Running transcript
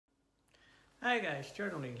Hi guys,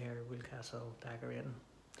 Jared O'Neill here, Wheelcastle Decorating.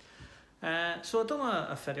 So I done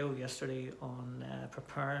a video yesterday on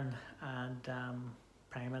preparing and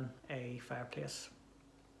priming a fireplace,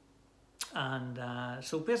 and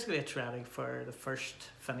so basically it's ready for the first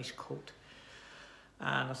finish coat,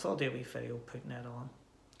 and I thought I'd do a wee video putting it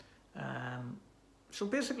on. So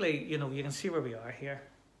basically, you know, you can see where we are here.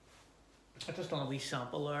 I just done a wee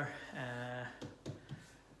sample there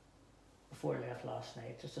before I left last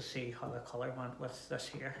night, just to see how the colour went with this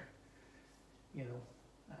here, you know.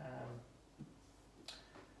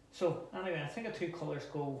 So anyway, I think the two colours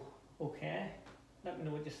go okay. Let me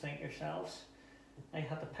know what you think yourselves. I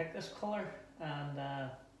had to pick this colour, and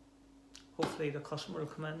hopefully the customer will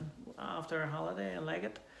come in after a holiday and like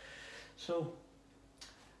it. So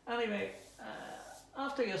anyway,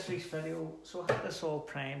 after yesterday's video, so I had this all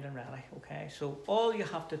primed and ready, okay? So all you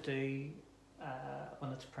have to do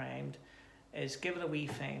when it's primed is give it a wee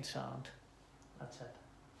fine sand. That's it.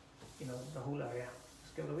 You know, the whole area.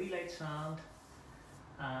 Just give it a wee light sand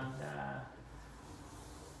and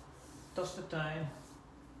dust it down.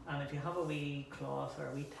 And if you have a wee cloth or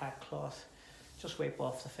a wee tack cloth, just wipe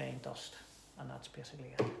off the fine dust, and that's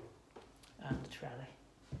basically it. And it's ready,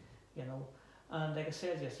 you know. And like I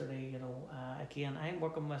said yesterday, you know, again, I'm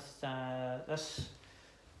working with this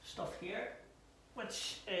stuff here,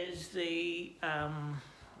 which is the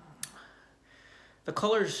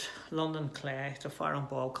colours London Clay. It's a fire and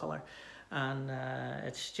ball colour, and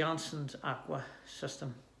it's Johnson's Aqua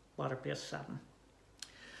System water-based setting.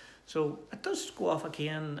 So it does go off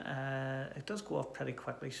again. It does go off pretty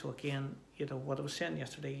quickly. So again, you know what I was saying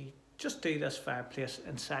yesterday. Just do this fireplace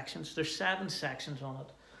in sections. There's 7 sections on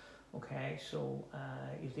it. Okay, so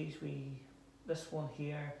you've this one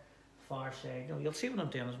here, far side. You know, you'll see what I'm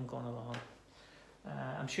doing as I'm going along.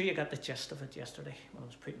 I'm sure you got the gist of it yesterday when I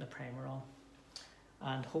was putting the primer on.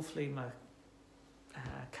 And hopefully my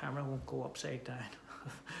camera won't go upside down.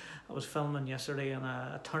 I was filming yesterday and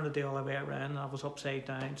I turned it the other way around and I was upside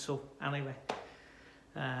down. So anyway,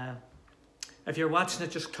 if you're watching it,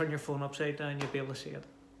 just turn your phone upside down, you'll be able to see it.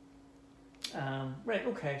 Right,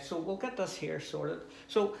 okay, so we'll get this here sorted.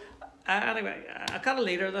 So anyway, I got a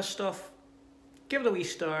litre of this stuff, give it a wee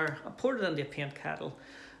stir, I poured it into a paint kettle.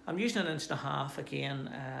 I'm using 1.5 inch again,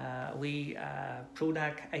 a wee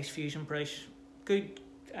Prodac Ice Fusion brush, good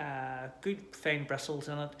fine bristles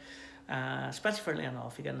in it, especially for laying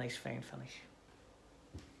off, you get a nice fine finish.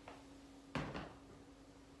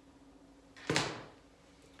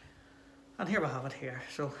 And here we have it here.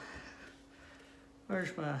 So there's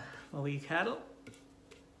my wee kettle,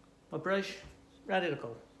 my brush, ready to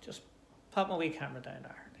go. Just pop my wee camera down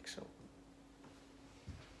there, like so.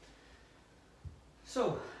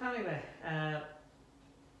 So anyway,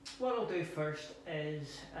 what I'll do first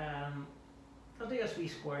is I'll do this wee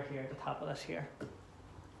square here at the top of this here.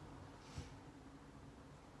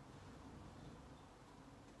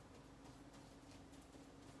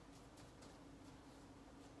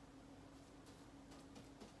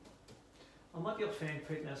 And what you'll find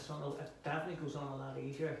putting this on, it definitely goes on a lot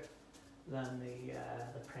easier than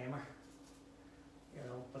the primer, you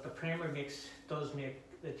know. But the primer does make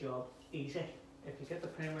the job easy. If you get the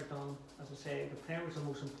primer done, as I say, the primer is the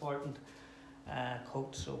most important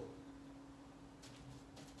coat. So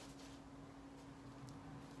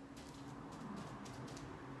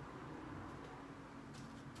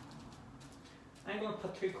I'm going to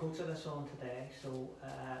put 2 coats of this on today. So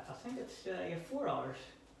I think it's you have 4 hours.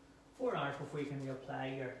 4 hours before you can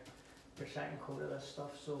reapply your second coat of this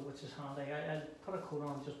stuff, so which is handy. I'll put a coat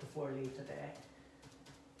on just before I leave today.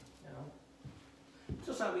 You know,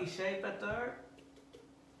 just that wee side bit there.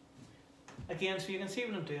 Again, so you can see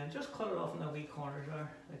what I'm doing. Just cut it off in the wee corners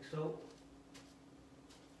there, like so.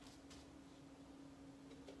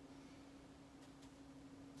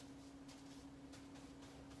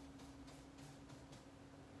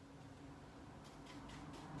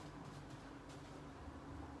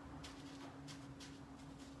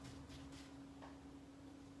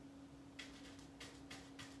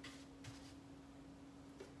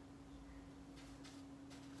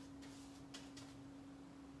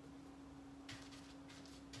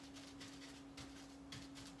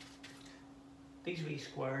 These wee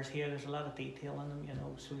squares here, there's a lot of detail in them, you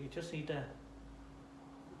know, so you just need to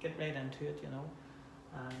get right into it, you know.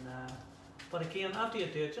 And but again, after you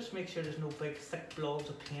do it, just make sure there's no big thick blobs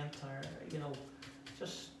of paint, or you know,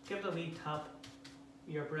 just give it a wee tap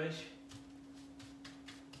your brush,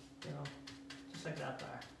 you know, just like that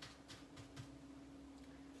there.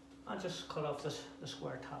 And just cut off the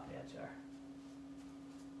square top edge there.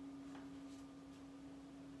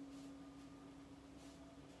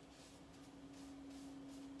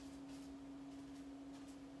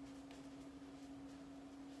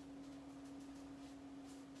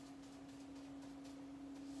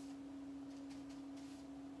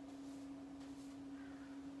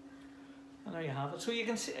 there you have it. So you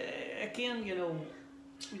can see, again, you know,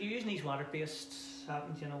 when you're using these water-based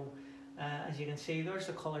satins, you know, as you can see, there's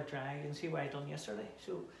the colour dry. You can see what I done yesterday.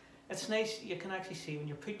 So it's nice, you can actually see when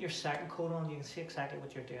you're putting your second coat on, you can see exactly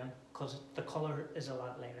what you're doing because the colour is a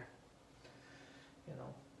lot lighter, you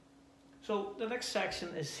know. So the next section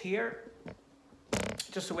is here,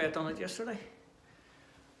 just the way I done it yesterday.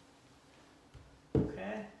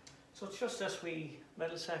 Okay, so it's just this wee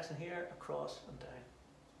middle section here, across and down.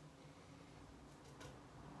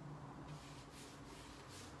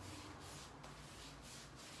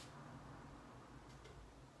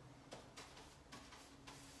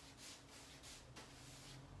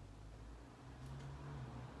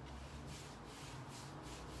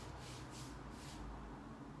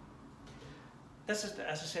 This is,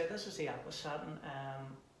 as I said, this is the aqua satin.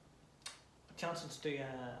 Johnson's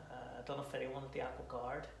done a video on the Aqua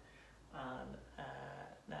Guard, and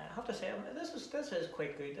now I have to say this is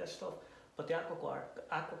quite good, this stuff. But the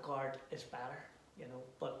Aqua Guard is better, you know.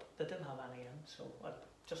 But they didn't have any in, so I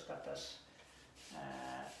just got this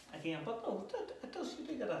again. But no, it does. You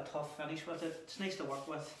do get a tough finish with it. It's nice to work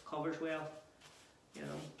with. Covers well, you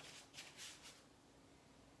know.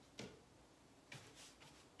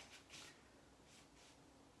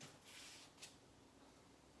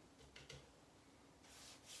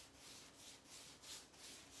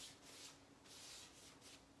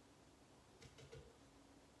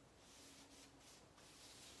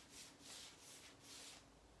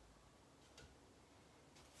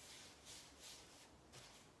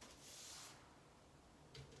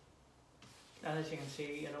 And as you can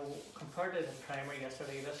see, you know, compared to the primer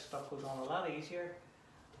yesterday, this stuff goes on a lot easier,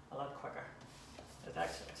 a lot quicker. It's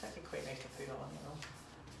actually quite nice to put on, you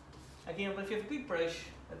know. Again, but if you have a good brush,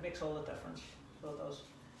 it makes all the difference. So it does.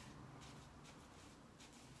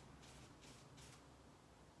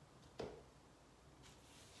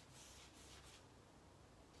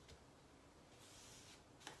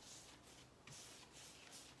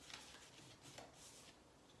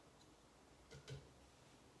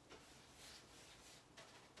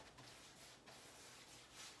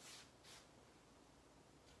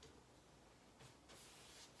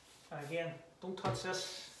 Again, don't touch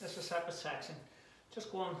this. This is a separate section.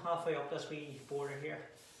 Just going halfway up this wee border here,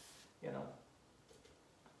 you know.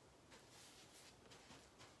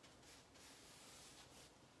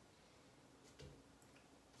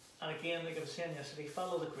 And again, like I was saying yesterday,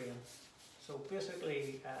 follow the grain. So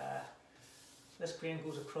basically, this grain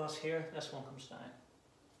goes across here, this one comes down.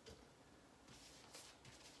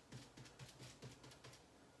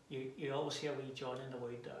 You always see a wee join in the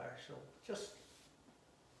wood there, so just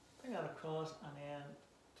bring that across and then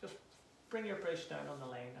just bring your brush down on the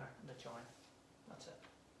line there in the join. That's it.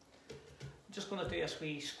 I'm just going to do this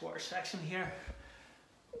wee square section here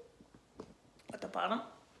at the bottom.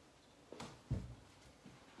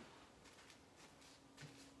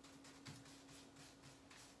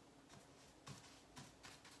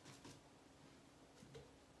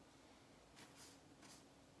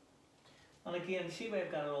 And again, see where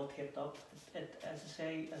I've got it all taped up. As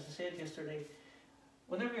I said yesterday,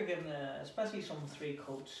 whenever you're given especially some 3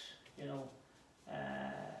 coats, you know,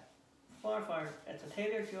 it's a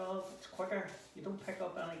tighter job, it's quicker, you don't pick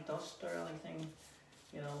up any dust or anything,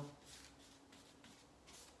 you know.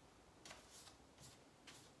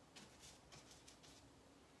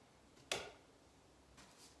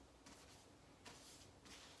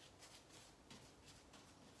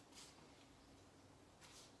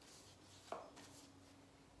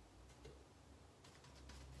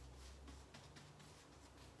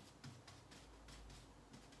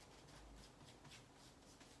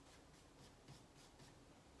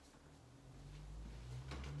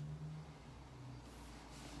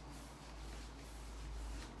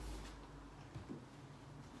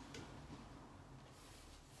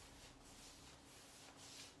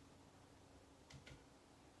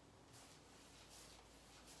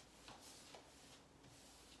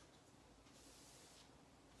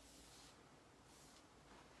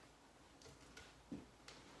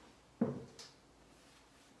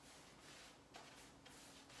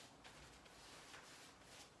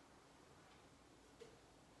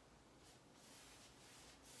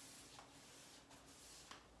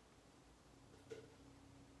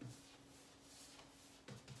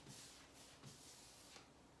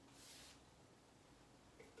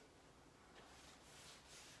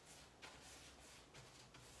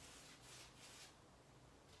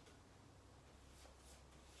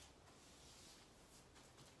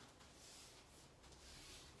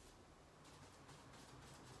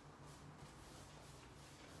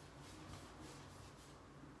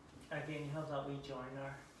 Again, you have that wee join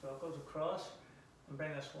there, so it goes across and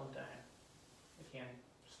bring this one down. can.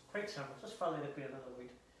 It's quite simple, just follow the grain of the wood.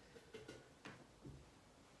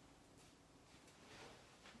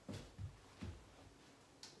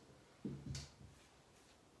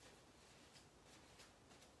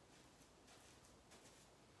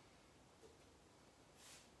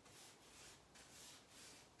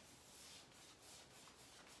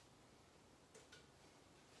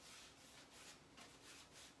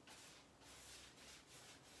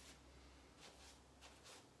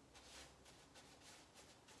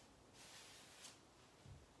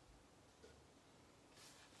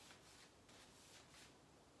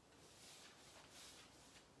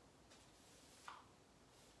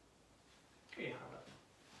 Here you have it.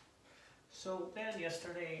 So then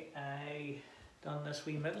yesterday I done this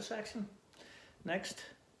wee middle section. Next,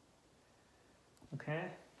 okay,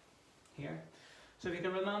 here. So if you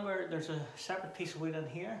can remember, there's a separate piece of wood in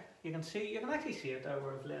here. You can actually see it there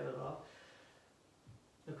where I've laid it off.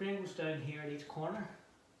 The grain goes down here at each corner,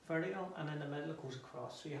 vertical, and in the middle it goes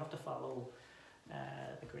across. So you have to follow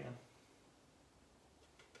the grain.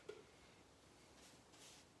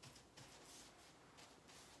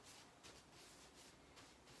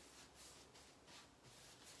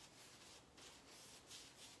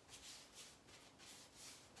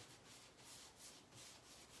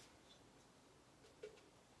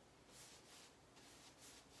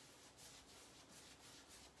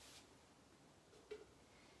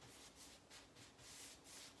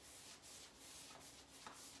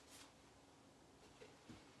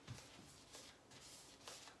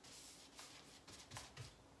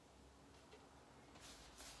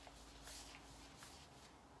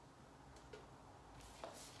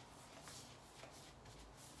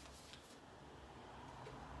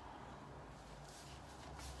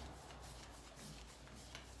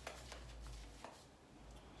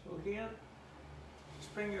 So again, just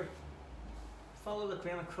follow the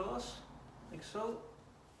grain across, like so,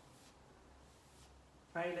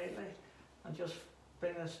 very lightly, and just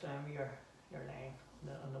bring this down your line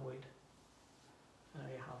on the wood. And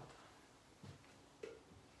there you have it.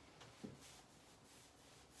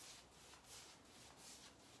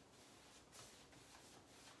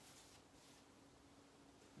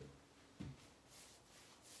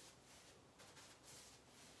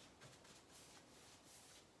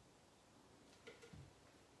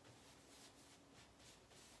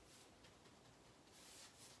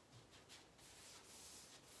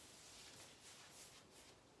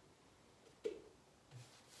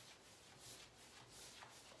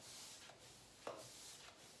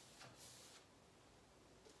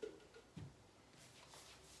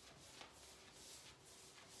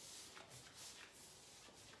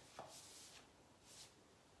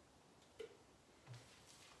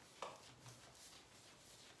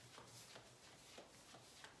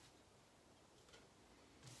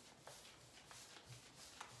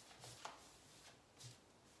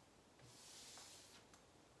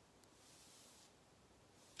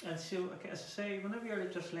 And so, as I say, whenever you're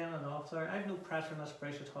just laying it off there, I have no pressure on this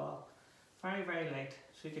brush at all. Very, very light,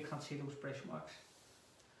 so you can't see those brush marks.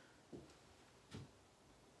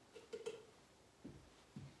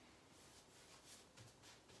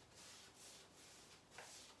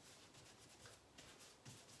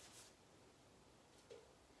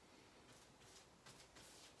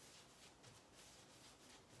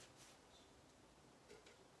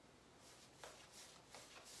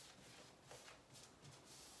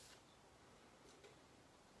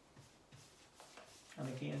 And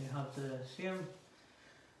again, you have the same,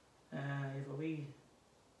 you have a wee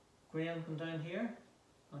grain come down here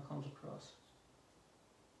and it comes across.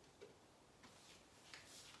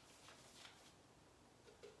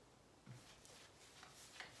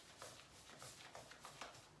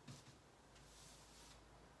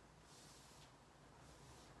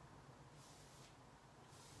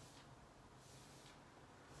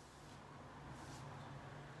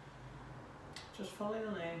 Just follow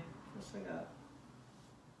the line, just like that.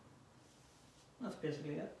 That's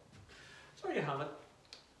basically it. So there you have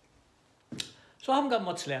it. So I haven't got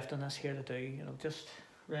much left on this here to do, you know, just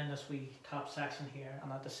around this wee top section here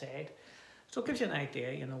and at the side. So it gives you an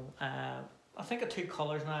idea, you know. I think of two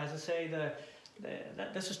colours now, as I say,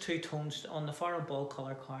 this is two tones on the far and ball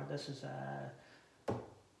colour card. This is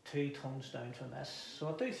 2 tones down from this. So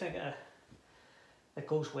I do think it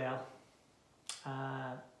goes well.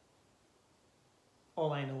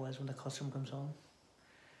 All I know is when the customer comes home,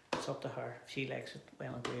 it's up to her if she likes it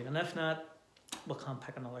well and good, and if not, we can't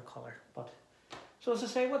pick another colour. But so as I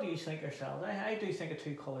say, what do you think yourselves? I do think the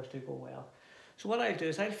 2 colours do go well. So what I'll do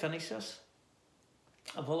is I'll finish this.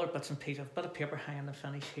 I've other bits and pieces, a bit of paper hanging to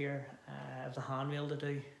finish here. I have the handrail to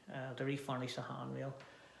do, to refurnish the handrail,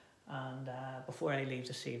 and before I leave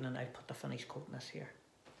this evening I'll put the finish coat in this here.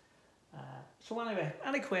 So anyway,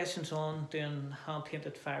 any questions on doing hand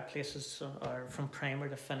painted fireplaces or from primer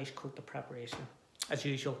to finish coat to preparation, as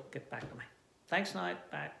usual, get back to me. Thanks now,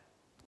 bye.